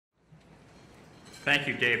Thank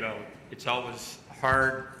you, Davo. It's always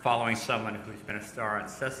hard following someone who's been a star on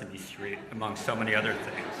Sesame Street, among so many other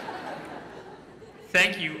things.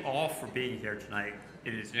 Thank you all for being here tonight.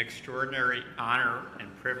 It is an extraordinary honor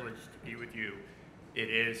and privilege to be with you.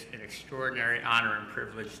 It is an extraordinary honor and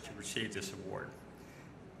privilege to receive this award.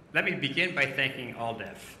 Let me begin by thanking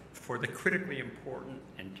AALDEF for the critically important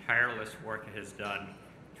and tireless work it has done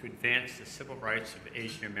to advance the civil rights of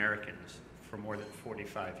Asian Americans for more than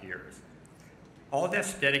 45 years.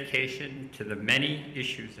 AALDEF's dedication to the many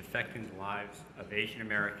issues affecting the lives of Asian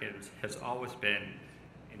Americans has always been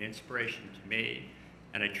an inspiration to me,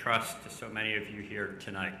 and I trust to so many of you here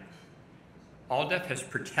tonight. AALDEF has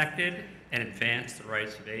protected and advanced the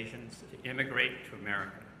rights of Asians to immigrate to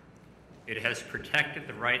America. It has protected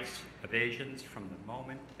the rights of Asians from the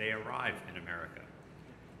moment they arrive in America.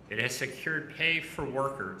 It has secured pay for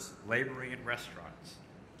workers laboring in restaurants,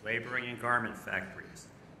 laboring in garment factories,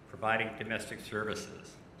 providing domestic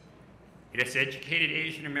services. It has educated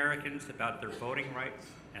Asian Americans about their voting rights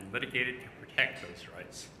and litigated to protect those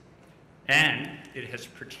rights. And it has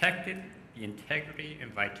protected the integrity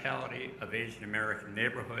and vitality of Asian American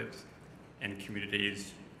neighborhoods and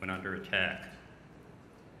communities when under attack.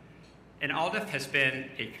 And AALDEF has been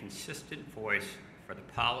a consistent voice for the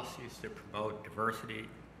policies that promote diversity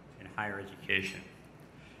in higher education.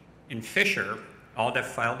 In Fisher, AALDEF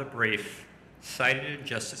filed a brief cited in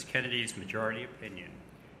Justice Kennedy's majority opinion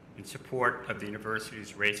in support of the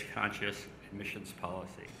university's race-conscious admissions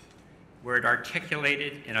policy, where it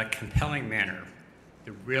articulated in a compelling manner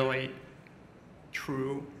the really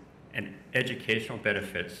true and educational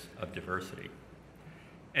benefits of diversity.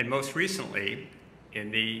 And most recently,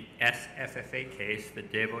 in the SFFA case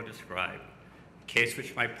that Davo described, a case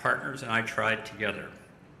which my partners and I tried together,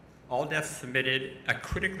 AALDEF submitted a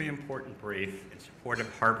critically important brief in support of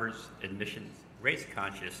Harvard's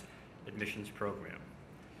race-conscious admissions program.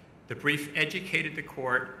 The brief educated the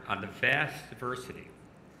court on the vast diversity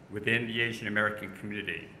within the Asian American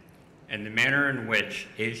community and the manner in which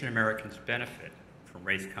Asian Americans benefit from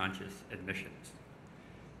race-conscious admissions.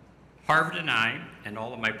 Harvard and I, and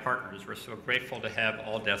all of my partners, were so grateful to have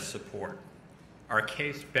AALDEF's support. Our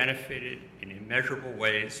case benefited in immeasurable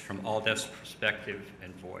ways from AALDEF's perspective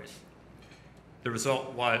and voice. The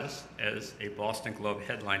result was, as a Boston Globe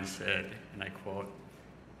headline said, and I quote,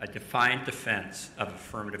 "a defiant defense of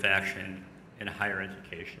affirmative action in higher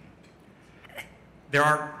education." There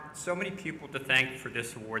are so many people to thank for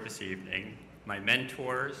this award this evening: my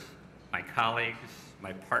mentors, my colleagues,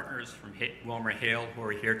 my partners from Wilmer Hale who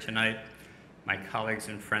are here tonight, my colleagues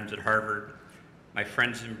and friends at Harvard, my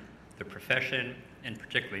friends in the profession, and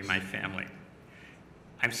particularly my family.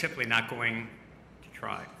 I'm simply not going to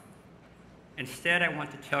try. Instead, I want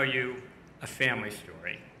to tell you a family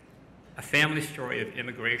story of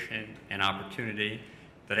immigration and opportunity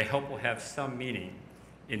that I hope will have some meaning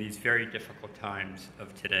in these very difficult times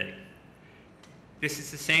of today. This is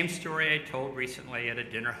the same story I told recently at a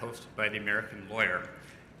dinner hosted by the American Lawyer.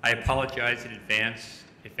 I apologize in advance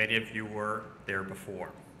if any of you were there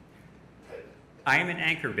before. I am an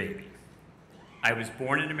anchor baby. I was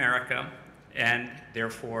born in America and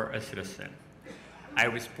therefore a citizen. I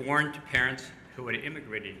was born to parents who had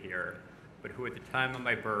immigrated here, but who at the time of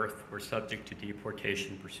my birth were subject to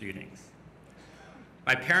deportation proceedings.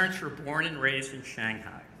 My parents were born and raised in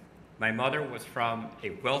Shanghai. My mother was from a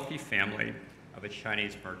wealthy family of a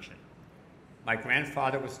Chinese merchant. My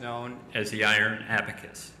grandfather was known as the Iron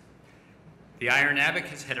Abacus. The Iron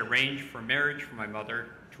Abacus had arranged for marriage for my mother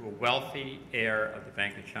to a wealthy heir of the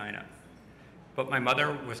Bank of China. But my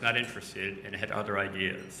mother was not interested and had other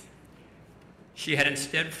ideas. She had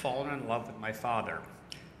instead fallen in love with my father,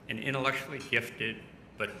 an intellectually gifted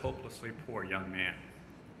but hopelessly poor young man.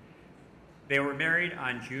 They were married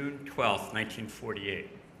on June 12,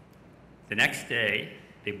 1948. The next day,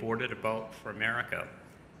 they boarded a boat for America,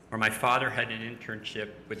 where my father had an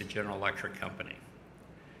internship with the General Electric Company.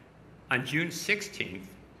 On June 16th,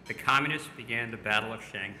 the communists began the Battle of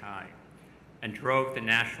Shanghai and drove the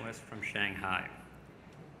nationalists from Shanghai.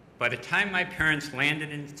 By the time my parents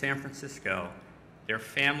landed in San Francisco, their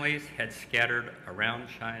families had scattered around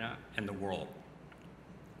China and the world.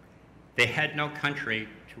 They had no country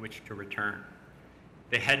to which to return.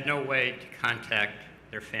 They had no way to contact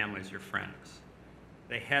their families or friends.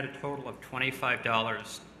 They had a total of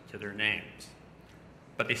 $25 to their names,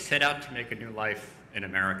 but they set out to make a new life in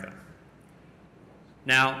America.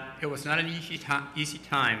 Now, it was not an easy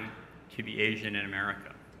time to be Asian in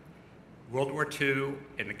America. World War II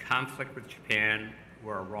and the conflict with Japan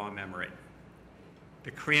were a raw memory.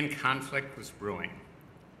 The Korean conflict was brewing.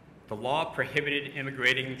 The law prohibited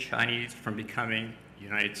immigrating Chinese from becoming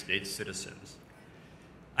United States citizens.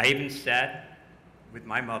 I even sat with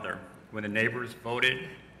my mother when the neighbors voted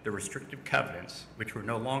the restrictive covenants, which were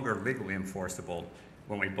no longer legally enforceable,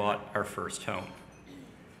 when we bought our first home.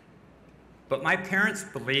 But my parents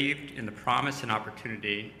believed in the promise and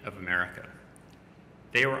opportunity of America.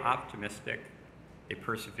 They were optimistic, they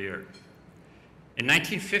persevered. In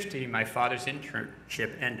 1950, my father's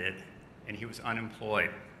internship ended and he was unemployed.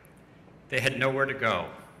 They had nowhere to go.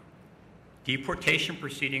 Deportation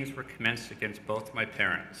proceedings were commenced against both my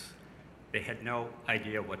parents. They had no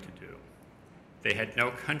idea what to do. They had no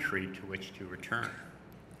country to which to return.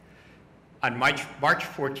 On March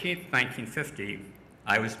 14th, 1950,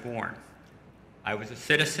 I was born. I was a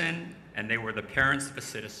citizen, and they were the parents of a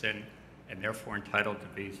citizen, and therefore entitled to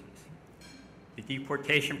visas. The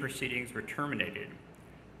deportation proceedings were terminated,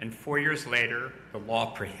 and 4 years later, the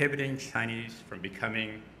law prohibiting Chinese from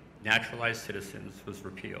becoming naturalized citizens was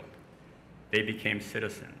repealed. They became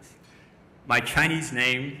citizens. My Chinese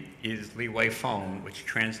name is Li Wei Feng, which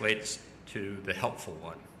translates to the helpful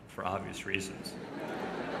one, for obvious reasons.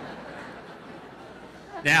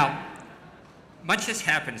 Now, much has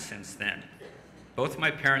happened since then. Both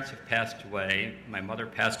my parents have passed away. My mother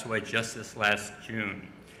passed away just this last June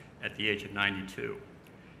at the age of 92.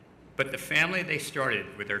 But the family they started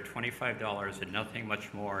with their $25 and nothing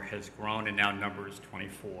much more has grown and now numbers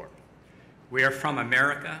 24. We are from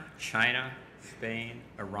America, China, Spain,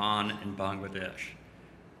 Iran, and Bangladesh.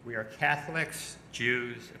 We are Catholics,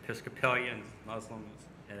 Jews, Episcopalians, Muslims,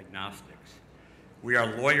 and agnostics. We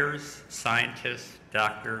are lawyers, scientists,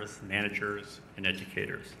 doctors, managers, and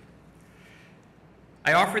educators.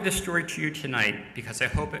 I offer this story to you tonight because I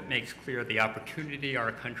hope it makes clear the opportunity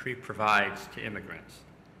our country provides to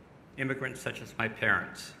immigrants such as my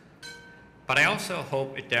parents. But I also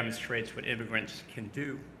hope it demonstrates what immigrants can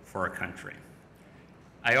do for our country.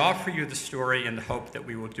 I offer you the story in the hope that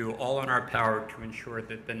we will do all in our power to ensure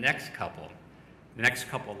that the next couple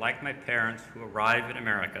like my parents who arrive in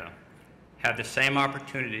America, have the same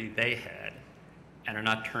opportunity they had and are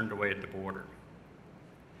not turned away at the border.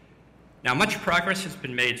 Now, much progress has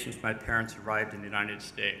been made since my parents arrived in the United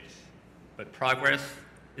States, but progress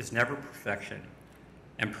is never perfection,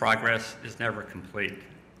 and progress is never complete.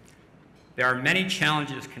 There are many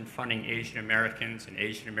challenges confronting Asian Americans and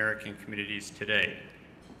Asian American communities today,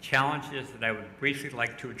 challenges that I would briefly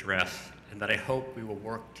like to address and that I hope we will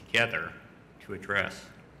work together to address.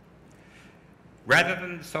 Rather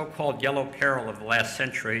than the so-called yellow peril of the last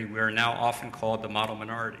century, we are now often called the model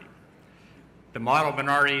minority. The model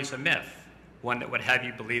minority is a myth, one that would have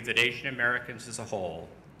you believe that Asian Americans as a whole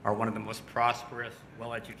are one of the most prosperous,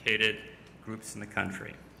 well-educated groups in the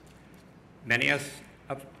country. Many of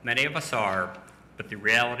us are, but the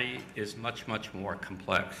reality is much, much more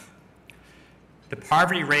complex. The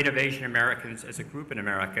poverty rate of Asian Americans as a group in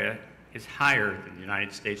America is higher than the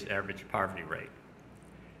United States average poverty rate.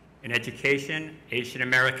 In education, Asian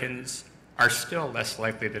Americans are still less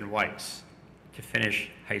likely than whites to finish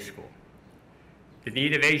high school. The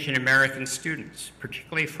need of Asian American students,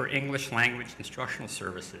 particularly for English language instructional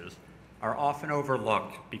services, are often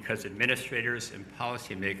overlooked because administrators and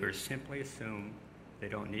policymakers simply assume they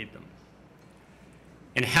don't need them.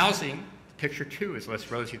 In housing, picture two is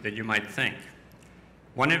less rosy than you might think.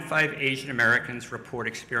 1 in 5 Asian Americans report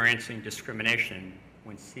experiencing discrimination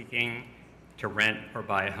when seeking to rent or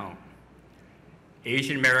buy a home.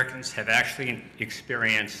 Asian Americans have actually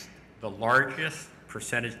experienced the largest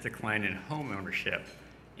percentage decline in home ownership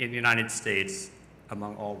in the United States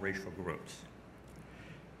among all racial groups.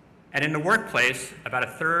 And in the workplace, about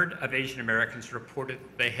 1/3 of Asian Americans reported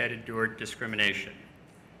that they had endured discrimination.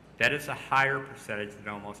 That is a higher percentage than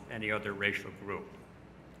almost any other racial group.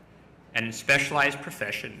 And in specialized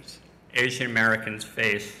professions, Asian Americans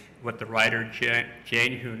face what the writer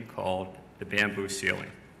Jane Hoon called the bamboo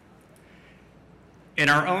ceiling. In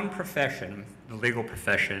our own profession, the legal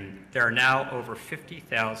profession, there are now over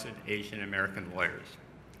 50,000 Asian American lawyers.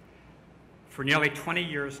 For nearly 20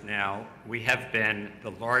 years now, we have been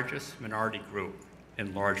the largest minority group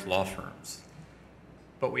in large law firms,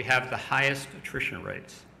 but we have the highest attrition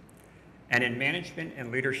rates. And in management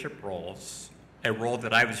and leadership roles, a role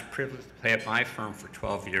that I was privileged to play at my firm for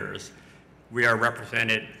 12 years, we are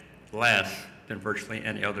represented less than virtually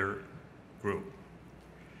any other group.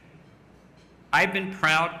 I've been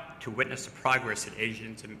proud to witness the progress that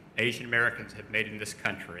Asian Americans have made in this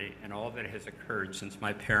country and all that has occurred since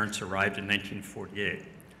my parents arrived in 1948.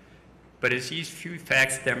 But as these few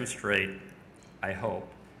facts demonstrate, I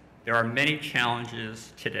hope, there are many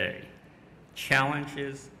challenges today,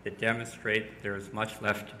 challenges that demonstrate that there is much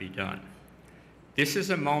left to be done. This is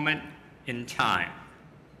a moment in time.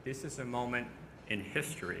 This is a moment in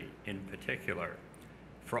history in particular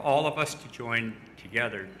for all of us to join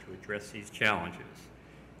together to address these challenges.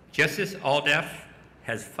 Just as AALDEF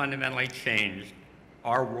has fundamentally changed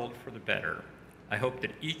our world for the better, I hope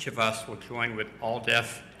that each of us will join with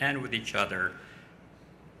AALDEF and with each other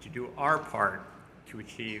to do our part to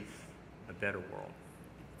achieve a better world.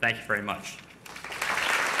 Thank you very much.